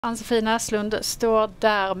Ann-Sofie Näslund står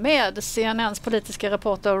där med CNNs politiska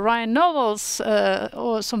reporter Ryan Nobles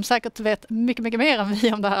och som säkert vet mycket, mycket mer än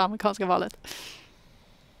vi om det här amerikanska valet.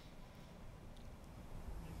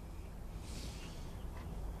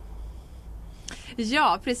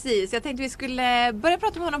 Ja, precis. Jag tänkte vi skulle börja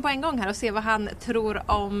prata med honom på en gång här och se vad han tror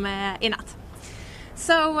om i natt.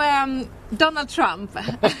 So, Donald Trump,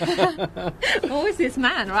 always his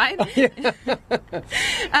man, right?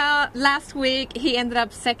 Last week he ended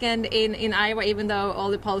up second in Iowa, even though all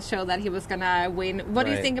the polls show that he was going to win. What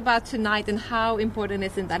do you think about tonight, and how important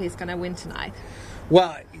is it that he's going to win tonight?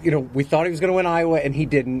 Well, we thought he was going to win Iowa, and he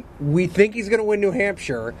didn't. We think he's going to win New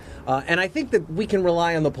Hampshire, and I think that we can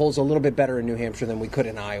rely on the polls a little bit better in New Hampshire than we could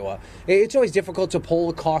in Iowa. It's always difficult to poll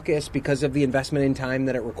a caucus because of the investment in time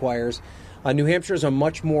that it requires. New Hampshire is a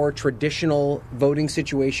much more traditional voting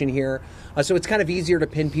situation here, so it's kind of easier to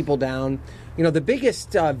pin people down. The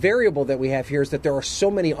biggest variable that we have here is that there are so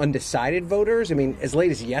many undecided voters. I mean, as late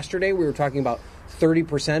as yesterday, we were talking about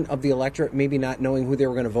 30% of the electorate maybe not knowing who they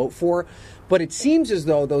were going to vote for. But it seems as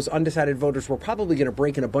though those undecided voters were probably going to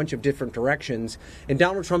break in a bunch of different directions. And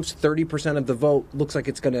Donald Trump's 30% of the vote looks like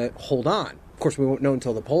it's going to hold on. Of course, we won't know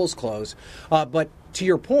until the polls close. But to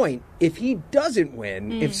your point, if he doesn't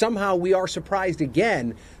win, if somehow we are surprised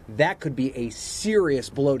again, that could be a serious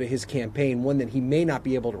blow to his campaign, one that he may not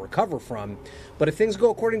be able to recover from. But if things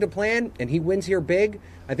go according to plan and he wins here big,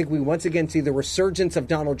 I think we once again see the resurgence of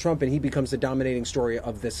Donald Trump and he becomes the dominating story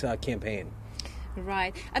of this campaign.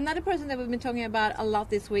 Right. Another person that we've been talking about a lot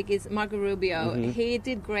this week is Marco Rubio. He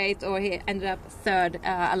did great, or he ended up third,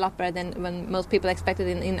 a lot better than when most people expected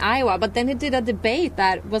in Iowa. But then he did a debate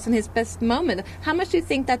that wasn't his best moment. How much do you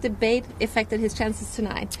think that debate affected his chances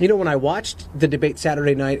tonight? When I watched the debate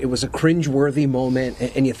Saturday night, it was a cringe-worthy moment,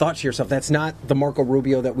 and you thought to yourself, that's not the Marco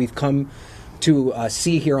Rubio that we've come to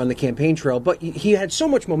see here on the campaign trail. But he had so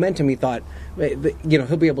much momentum, he thought,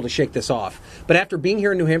 he'll be able to shake this off. But after being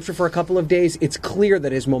here in New Hampshire for a couple of days, it's clear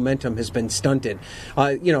that his momentum has been stunted.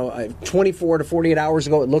 24 to 48 hours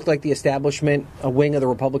ago, it looked like the establishment, a wing of the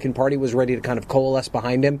Republican Party, was ready to kind of coalesce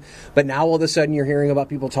behind him. But now all of a sudden you're hearing about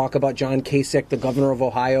people talk about John Kasich, the governor of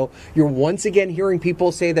Ohio. You're once again hearing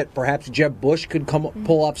people say that perhaps Jeb Bush could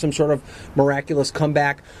pull off some sort of miraculous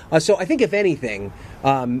comeback. So I think if anything,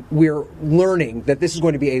 we're learning that this is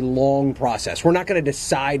going to be a long process. We're not going to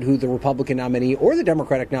decide who the Republican nominee or the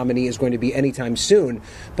Democratic nominee is going to be anytime soon.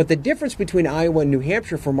 But the difference between Iowa and New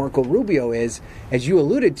Hampshire for Marco Rubio is, as you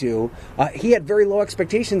alluded to, he had very low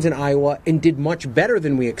expectations in Iowa and did much better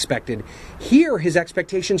than we expected. Here, his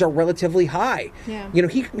expectations are relatively high. Yeah.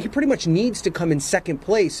 He pretty much needs to come in second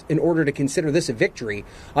place in order to consider this a victory.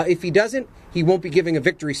 If he doesn't, he won't be giving a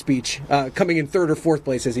victory speech coming in third or fourth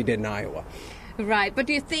place as he did in Iowa. Right, but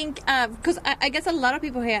do you think, because I guess a lot of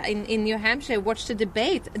people here in New Hampshire watch the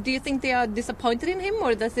debate, do you think they are disappointed in him,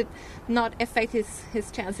 or does it not affect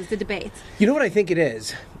his chances, the debate? You know what I think it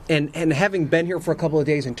is? And having been here for a couple of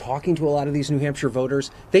days and talking to a lot of these New Hampshire voters,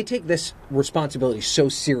 they take this responsibility so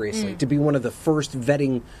seriously to be one of the first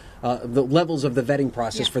vetting the levels of the vetting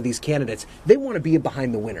process for these candidates. They want to be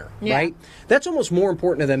behind the winner, right? That's almost more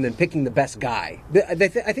important to them than picking the best guy. I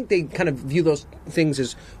think they kind of view those things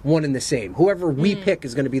as one and the same. Whoever we pick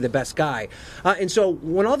is going to be the best guy. And so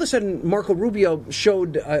when all of a sudden Marco Rubio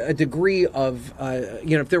showed a degree of,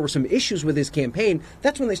 if there were some issues with his campaign,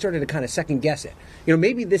 that's when they started to kind of second guess it.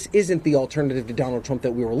 Maybe this isn't the alternative to Donald Trump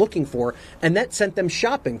that we were looking for, and that sent them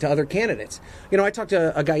shopping to other candidates. I talked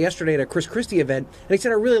to a guy yesterday at a Chris Christie event, and he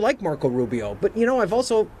said, I really like Marco Rubio, but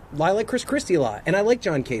I like Chris Christie a lot, and I like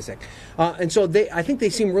John Kasich. And so I think they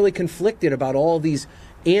seem really conflicted about all these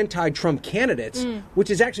anti-Trump candidates, which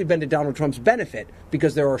has actually been to Donald Trump's benefit,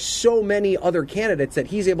 because there are so many other candidates that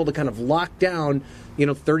he's able to kind of lock down,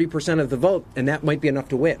 30% of the vote, and that might be enough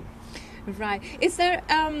to win. Right. Is there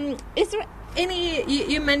any,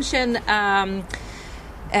 you mentioned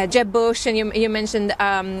Jeb Bush, and you mentioned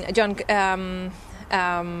John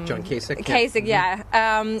Kasich. Kasich, yeah.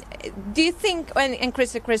 Do you think, and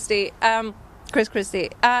Chris Christie,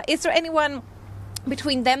 is there anyone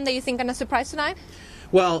between them that you think are going to surprise tonight?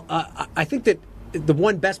 Well, I think that the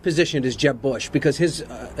one best positioned is Jeb Bush, because his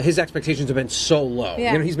expectations have been so low.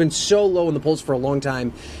 Yeah. He's been so low in the polls for a long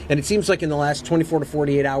time, and it seems like in the last 24 to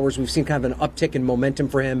 48 hours we've seen kind of an uptick in momentum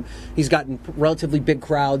for him. He's gotten relatively big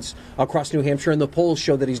crowds across New Hampshire, and the polls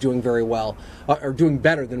show that he's doing very well, or doing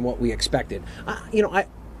better than what we expected.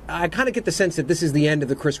 I kind of get the sense that this is the end of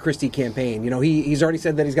the Chris Christie campaign. He's already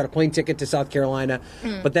said that he's got a plane ticket to South Carolina,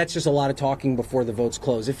 but that's just a lot of talking before the votes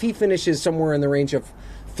close. If he finishes somewhere in the range of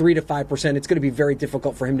 3 to 5%, it's going to be very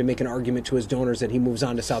difficult for him to make an argument to his donors that he moves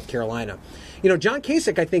on to South Carolina. John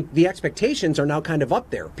Kasich, I think the expectations are now kind of up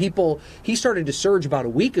there. He started to surge about a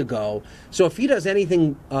week ago, so if he does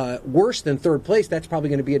anything worse than third place, that's probably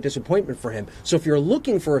going to be a disappointment for him. So if you're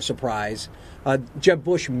looking for a surprise, Jeb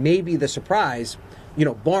Bush may be the surprise,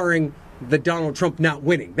 barring the Donald Trump not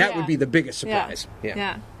winning. That would be the biggest surprise.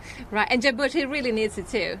 Yeah. Right. And Jeb Bush, he really needs it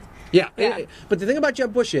too. Yeah. But the thing about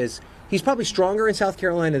Jeb Bush is he's probably stronger in South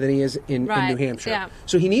Carolina than he is in New Hampshire. Yeah.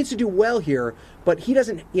 So he needs to do well here, but he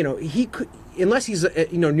doesn't, he could, unless he's,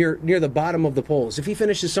 near the bottom of the polls. If he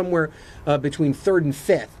finishes somewhere between third and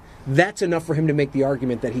fifth, that's enough for him to make the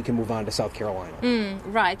argument that he can move on to South Carolina.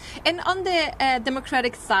 Right. And on the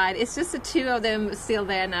Democratic side, it's just the two of them still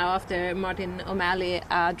there now after Martin O'Malley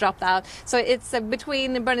dropped out. So it's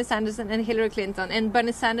between Bernie Sanders and Hillary Clinton. And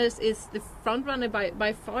Bernie Sanders is the front runner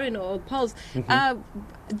by far in all polls.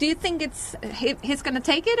 Do you think he's going to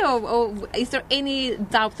take it, or is there any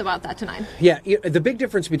doubt about that tonight? Yeah, the big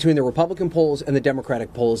difference between the Republican polls and the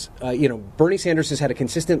Democratic polls, Bernie Sanders has had a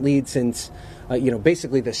consistent lead since,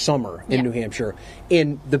 basically the summer in New Hampshire.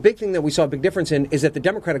 And the big thing that we saw a big difference in is that the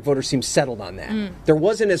Democratic voters seemed settled on that. There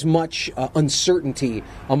wasn't as much uncertainty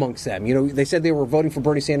amongst them. They said they were voting for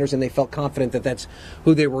Bernie Sanders and they felt confident that that's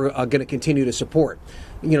who they were going to continue to support.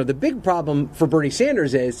 The big problem for Bernie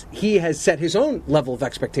Sanders is he has set his own level of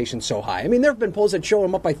expectations so high. I mean, there have been polls that show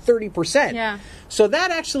him up by 30%. Yeah. So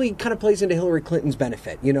that actually kind of plays into Hillary Clinton's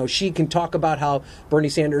benefit. She can talk about how Bernie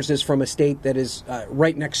Sanders is from a state that is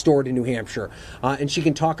right next door to New Hampshire. And she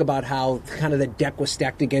can talk about how kind of the deck was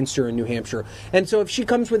stacked against her in New Hampshire. And so if she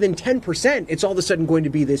comes within 10%, it's all of a sudden going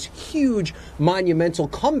to be this huge monumental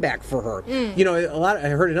comeback for her. I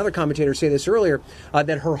heard another commentator say this earlier,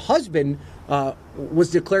 that her husband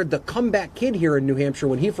was declared the comeback kid here in New Hampshire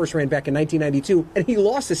when he first ran back in 1992, and he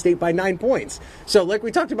lost the state by 9 points. So like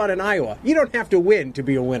we talked about in Iowa, you don't have to win to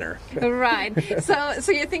be a winner. Right.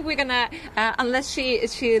 So you think we're going to, unless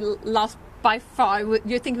she lost by far,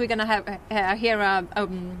 you think we're going to hear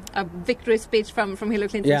a victory speech from Hillary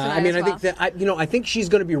Clinton? Yeah, I mean, I think that I think she's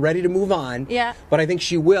going to be ready to move on. Yeah, but I think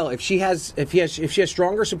she will if she has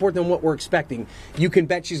stronger support than what we're expecting. You can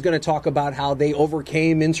bet she's going to talk about how they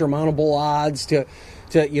overcame insurmountable odds to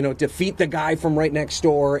defeat the guy from right next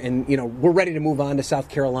door, and we're ready to move on to South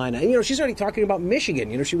Carolina. And she's already talking about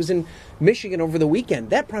Michigan. She was in Michigan over the weekend.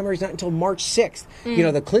 That primary is not until March 6th.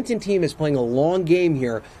 The Clinton team is playing a long game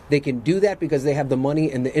here. They can do that because they have the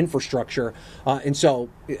money and the infrastructure. And so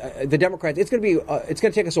the Democrats, it's going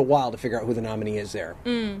to take us a while to figure out who the nominee is there.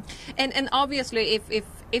 And obviously,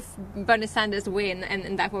 if Bernie Sanders win,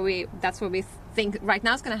 and that's what we think right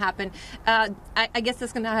now is going to happen, I guess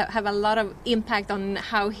that's going to have a lot of impact on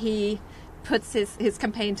how he puts his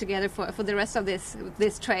campaign together for the rest of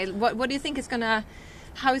this trail. What do you think is going to,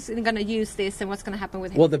 how is he going to use this, and what's going to happen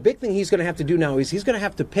with him? Well, the big thing he's going to have to do now is he's going to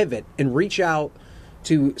have to pivot and reach out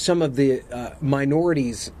to some of the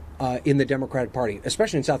minorities in the Democratic Party,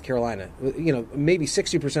 especially in South Carolina. Maybe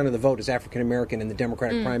 60% of the vote is African American in the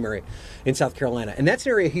Democratic primary in South Carolina. And that's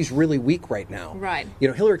an area he's really weak right now. Right.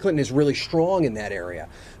 Hillary Clinton is really strong in that area.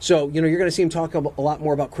 So, you're going to see him talk a lot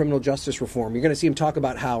more about criminal justice reform. You're going to see him talk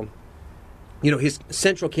about how his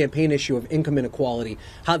central campaign issue of income inequality,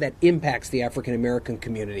 how that impacts the African-American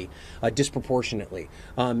community disproportionately.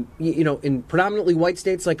 In predominantly white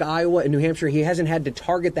states like Iowa and New Hampshire, he hasn't had to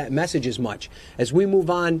target that message as much. As we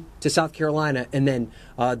move on to South Carolina and then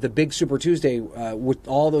the big Super Tuesday with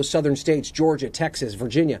all those southern states, Georgia, Texas,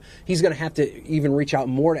 Virginia, he's going to have to even reach out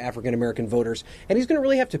more to African-American voters. And he's going to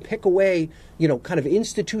really have to pick away, kind of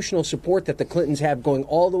institutional support that the Clintons have going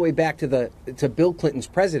all the way back to Bill Clinton's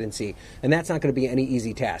presidency. And that's not going to be any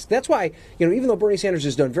easy task. That's why, even though Bernie Sanders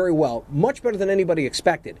has done very well, much better than anybody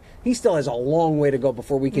expected, he still has a long way to go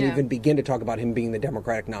before we can even begin to talk about him being the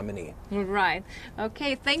Democratic nominee. Right.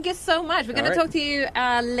 Okay, thank you so much. We're going to talk to you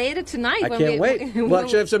later tonight. I can't wait. We'll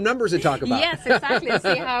actually have some numbers to talk about. Yes, exactly.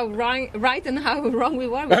 See how right and how wrong we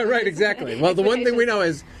were. Right, exactly. Well, the one thing we know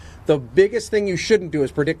is the biggest thing you shouldn't do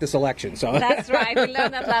is predict this election. So. That's right, we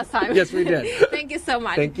learned that last time. Yes, we did. Thank you so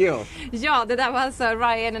much. Thank you. Ja, det där var alltså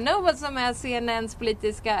Ryan Nobles som är CNNs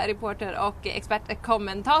politiska reporter och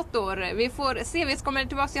expertkommentator. Vi får se, vi kommer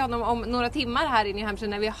tillbaka till honom om några timmar här i New Hampshire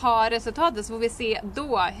när vi har resultatet, så får vi se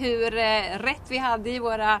då hur rätt vi hade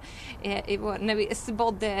när vi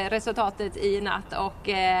spådde resultatet i natt, och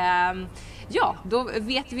då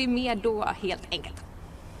vet vi mer då helt enkelt.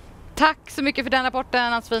 Tack så mycket för den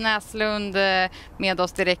rapporten, Ann-Sofie Näslund med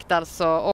oss direkt alltså.